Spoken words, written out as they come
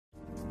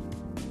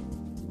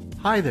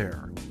Hi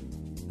there,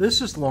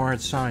 this is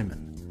Lawrence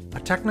Simon, a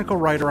technical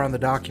writer on the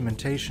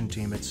documentation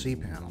team at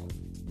cPanel.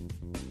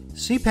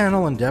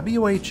 cPanel and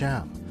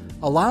WHM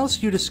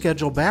allows you to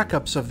schedule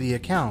backups of the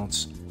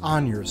accounts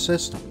on your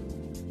system.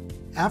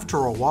 After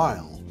a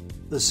while,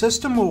 the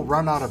system will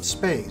run out of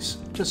space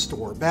to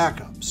store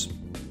backups.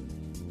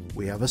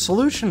 We have a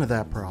solution to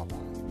that problem.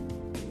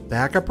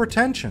 Backup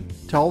retention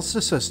tells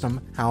the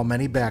system how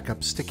many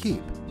backups to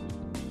keep.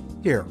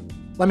 Here,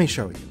 let me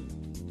show you.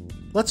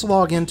 Let's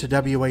log into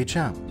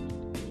WHM.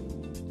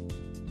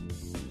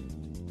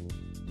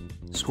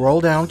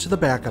 Scroll down to the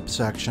Backup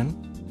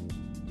section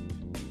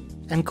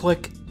and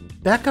click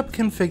Backup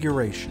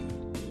Configuration.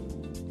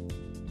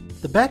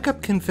 The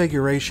Backup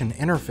Configuration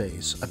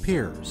interface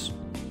appears.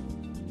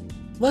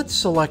 Let's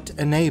select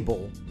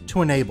Enable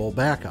to enable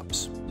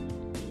backups.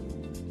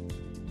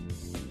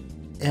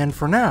 And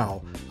for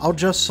now, I'll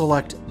just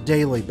select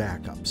Daily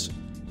Backups,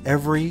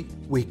 every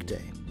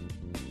weekday.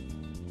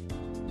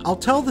 I'll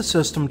tell the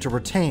system to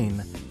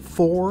retain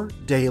 4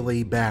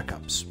 daily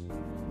backups.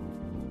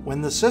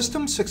 When the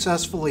system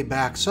successfully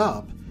backs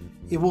up,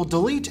 it will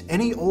delete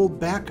any old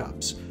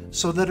backups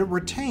so that it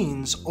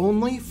retains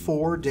only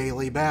 4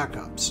 daily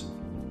backups.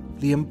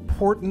 The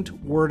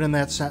important word in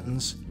that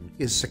sentence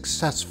is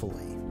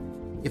successfully.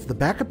 If the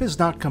backup is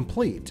not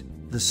complete,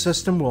 the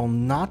system will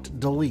not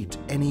delete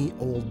any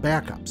old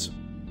backups.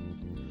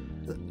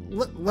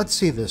 Let's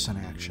see this in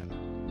action.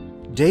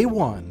 Day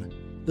 1,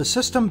 the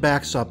system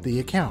backs up the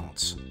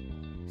accounts.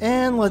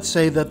 And let's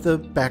say that the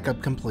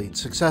backup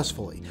completes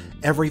successfully.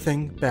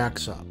 Everything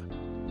backs up.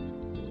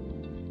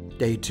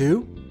 Day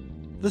 2,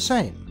 the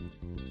same.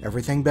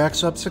 Everything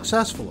backs up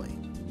successfully.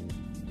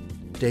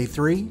 Day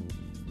 3,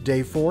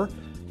 Day 4,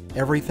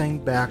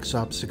 everything backs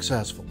up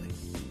successfully.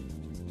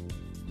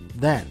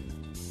 Then,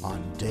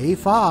 on Day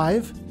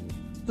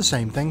 5, the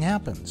same thing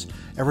happens.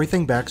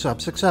 Everything backs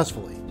up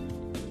successfully.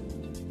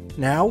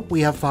 Now we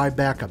have 5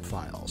 backup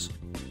files.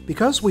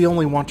 Because we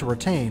only want to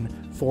retain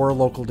 4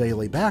 local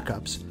daily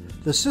backups,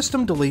 the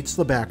system deletes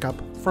the backup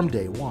from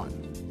Day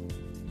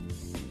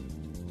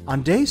 1.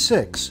 On Day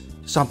 6,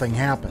 something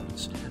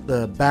happens.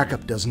 The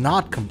backup does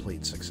not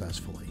complete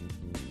successfully.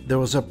 There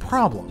was a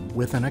problem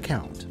with an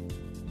account.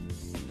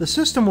 The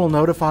system will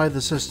notify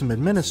the system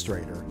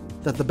administrator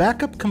that the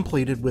backup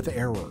completed with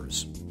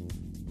errors.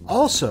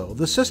 Also,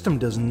 the system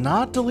does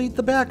not delete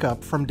the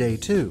backup from Day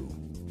 2.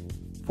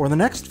 For the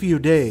next few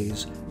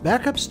days,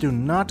 backups do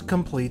not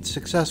complete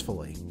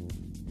successfully.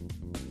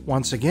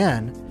 Once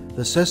again,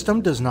 the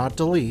system does not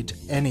delete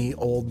any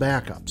old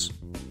backups.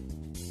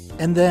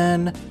 And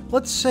then,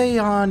 let's say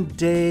on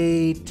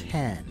Day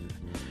 10,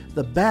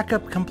 the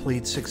backup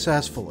completes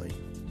successfully.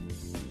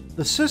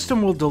 The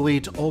system will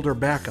delete older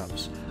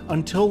backups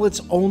until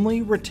it's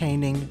only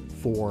retaining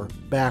 4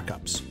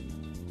 backups.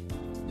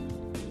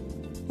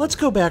 Let's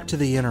go back to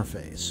the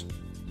interface.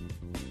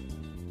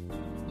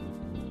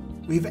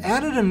 We've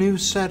added a new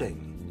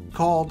setting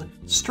called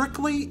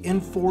Strictly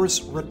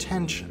Enforce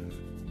Retention.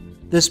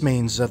 This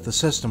means that the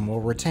system will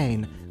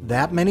retain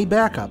that many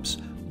backups,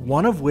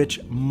 one of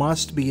which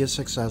must be a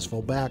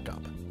successful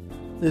backup.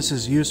 This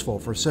is useful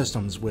for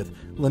systems with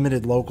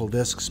limited local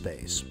disk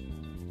space.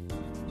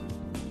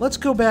 Let's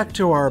go back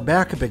to our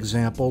backup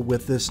example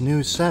with this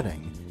new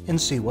setting and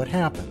see what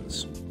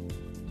happens.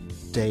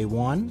 Day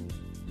 1,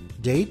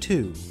 Day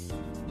 2,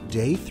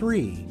 Day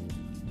 3,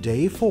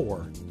 Day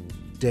 4,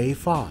 Day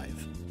 5.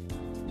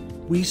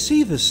 We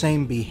see the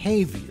same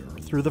behavior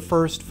through the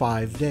first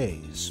 5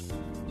 days.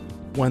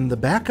 When the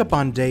backup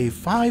on Day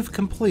 5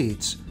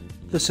 completes,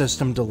 the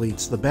system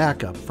deletes the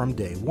backup from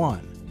Day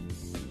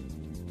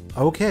 1.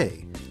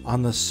 Okay,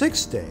 on the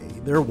 6th day,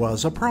 there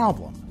was a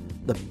problem.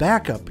 The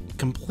backup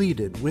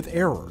completed with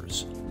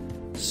errors.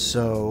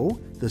 So,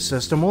 the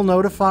system will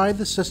notify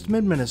the system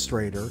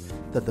administrator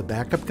that the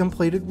backup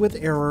completed with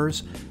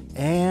errors,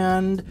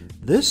 and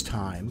this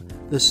time,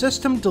 the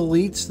system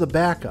deletes the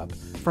backup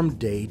from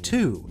Day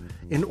 2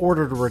 in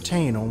order to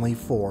retain only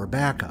 4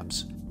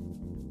 backups.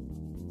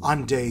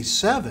 On Day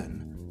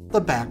 7, the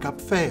backup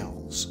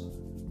fails.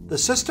 The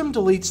system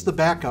deletes the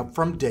backup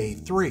from Day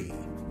 3.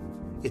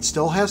 It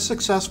still has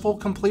successful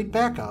complete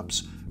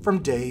backups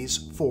from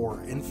Days 4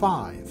 and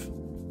 5.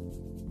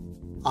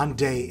 On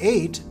Day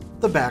 8,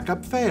 the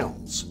backup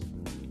fails.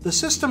 The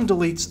system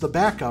deletes the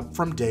backup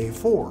from Day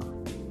 4.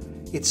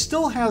 It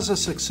still has a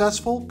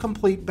successful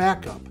complete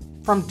backup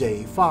from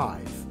Day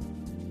 5.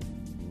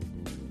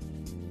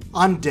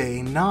 On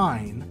Day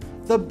 9,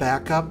 the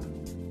backup,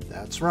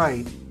 that's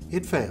right,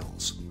 it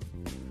fails.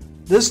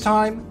 This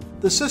time,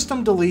 the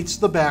system deletes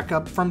the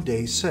backup from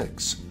Day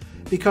 6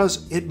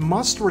 because it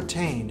must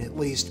retain at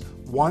least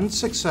 1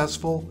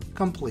 successful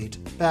complete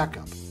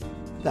backup.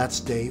 That's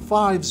Day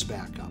 5's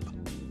backup.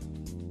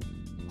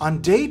 On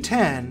Day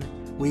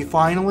 10, we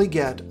finally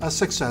get a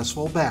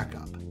successful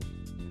backup.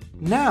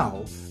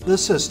 Now, the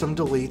system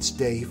deletes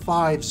Day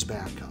 5's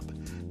backup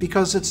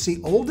because it's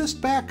the oldest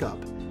backup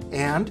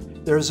and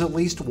there's at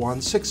least 1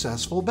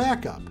 successful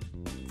backup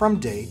from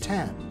Day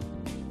 10.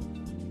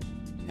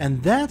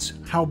 And that's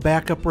how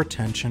backup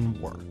retention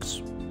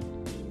works.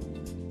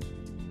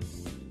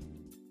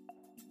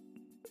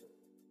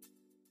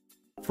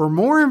 For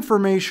more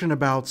information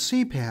about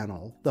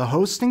cPanel, the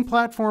hosting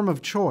platform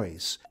of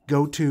choice,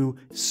 go to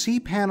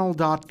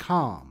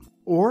cPanel.com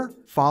or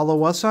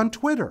follow us on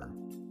Twitter.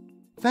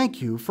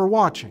 Thank you for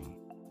watching.